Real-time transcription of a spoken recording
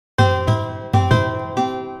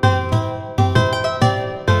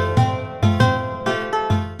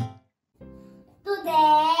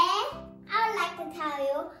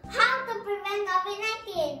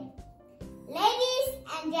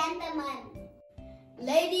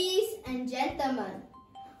Ladies and gentlemen,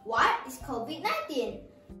 what is COVID-19?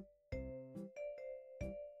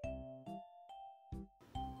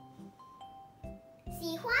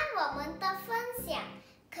 喜欢我们的分享，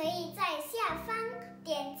可以在下方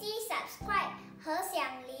点击 subscribe 和响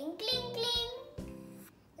铃 kling kling，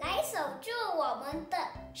 来守住我们的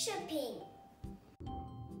视频。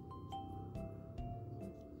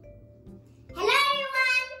Hello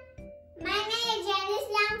everyone, my name is Janice.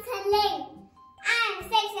 I'm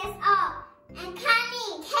 6 years old and currently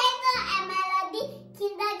in Kaiser and Melody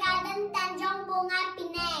Kindergarten Tanjung Bunga,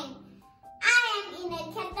 Penang. I am in the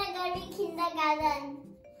category kindergarten.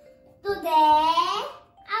 Today,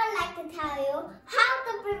 I would like to tell you how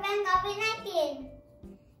to prevent COVID-19.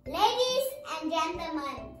 Ladies and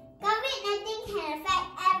gentlemen, COVID-19 can affect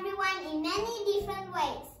everyone in many different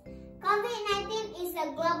ways. COVID-19 is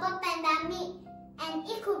a global pandemic and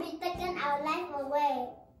it could be taken our life away.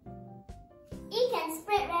 It can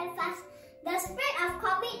spread very fast. The spread of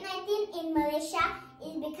COVID-19 in Malaysia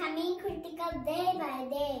is becoming critical day by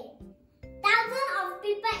day. Thousands of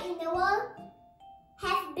people in the world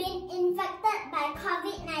have been infected by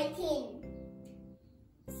COVID-19.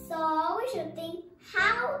 So we should think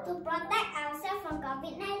how to protect ourselves from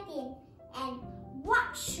COVID-19 and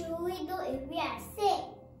what should we do if we are sick.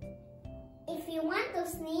 If you want to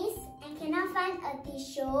sneeze and cannot find a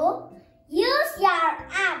tissue, use your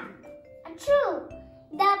arm. True.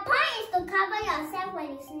 The point is to cover yourself when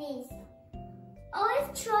you sneeze. Always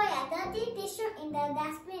throw your dirty tissue in the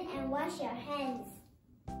dustbin and wash your hands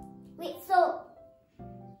with soap.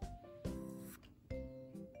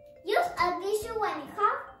 Use a tissue when you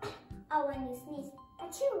cough or when you sneeze.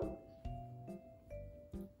 Achoo!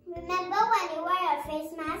 Remember, when you wear your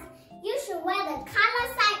face mask, you should wear the color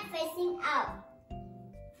side facing out.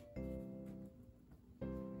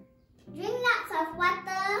 Drink lots of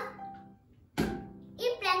water.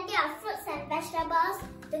 Eat plenty of fruits and vegetables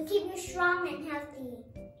to keep you strong and healthy.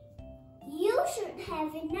 You should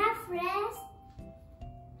have enough rest.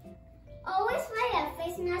 Always wear your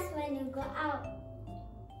face mask when you go out.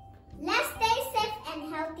 Let's stay safe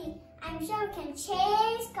and healthy. I'm sure we can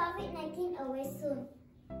chase COVID-19 away soon.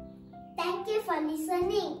 Thank you for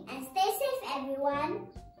listening and stay safe, everyone.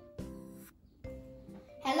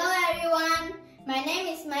 Hello everyone, my name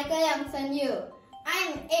is Michael Yang Yu.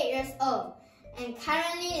 I'm 8 years old and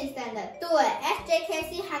currently in Standard 2 at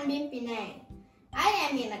SJKC Hanbin, Penang. I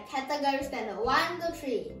am in the category Standard 1 to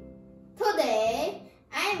 3. Today,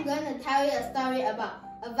 I am going to tell you a story about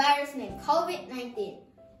a virus named COVID-19.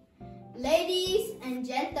 Ladies and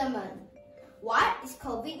gentlemen, what is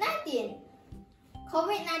COVID-19?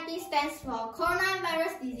 COVID-19 stands for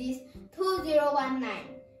Coronavirus Disease 2019.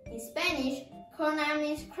 In Spanish, corona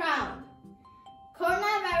means crown.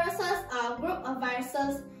 Coronaviruses are a group of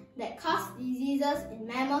viruses that cause diseases in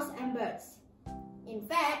mammals and birds. In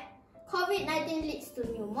fact, COVID-19 leads to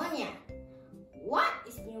pneumonia. What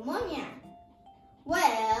is pneumonia?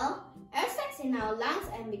 Well, air sacs in our lungs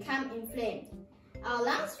and become inflamed. Our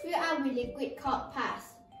lungs fill up with liquid called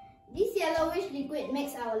pus. This yellowish liquid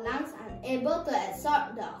makes our lungs unable to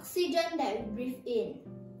absorb the oxygen that we breathe in.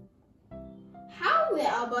 How will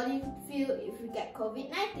our body feel if we get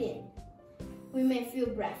COVID-19? We may feel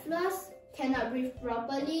breathless, cannot breathe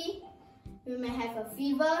properly, we may have a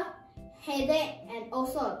fever, headache, and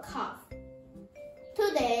also a cough.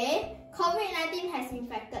 Today, COVID-19 has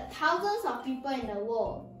infected thousands of people in the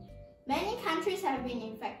world. Many countries have been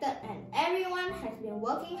infected and everyone has been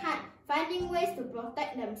working hard finding ways to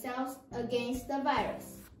protect themselves against the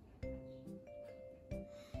virus.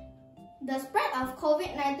 The spread of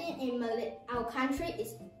COVID-19 in our country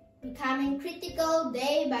is becoming critical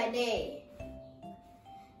day by day.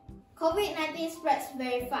 COVID-19 spreads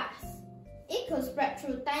very fast. It could spread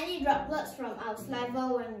through tiny droplets from our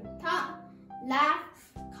saliva when we talk, laugh,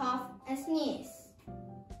 cough, and sneeze.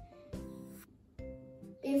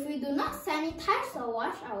 If we do not sanitize or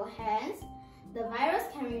wash our hands, the virus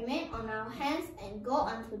can remain on our hands and go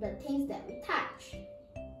onto the things that we touch.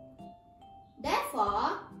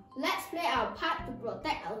 Therefore, let's play our part to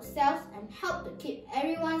protect ourselves and help to keep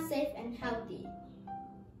everyone safe and healthy.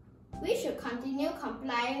 We should continue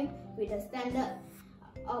complying with the Standard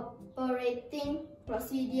Operating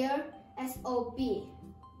Procedure (SOP)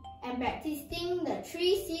 and practicing the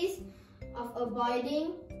 3 C's of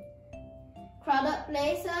avoiding crowded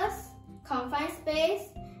places, confined space,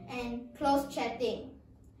 and close chatting,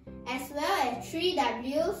 as well as 3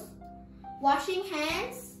 W's, washing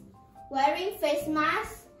hands, wearing face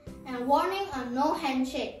masks, and warning on no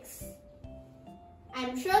handshakes.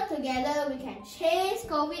 I'm sure together we can chase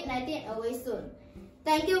COVID-19 away soon.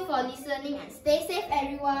 Thank you for listening and stay safe,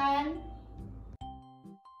 everyone.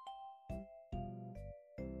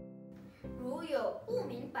 如有不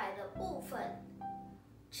明白的部分，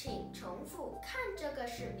请重复看这个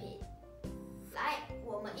视频。来，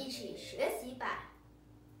我们一起学习吧！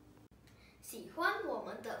喜欢我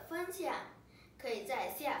们的分享，可以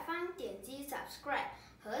在下方点击 subscribe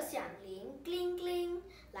和响铃 gling gling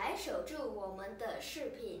来守住我们的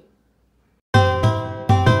视频。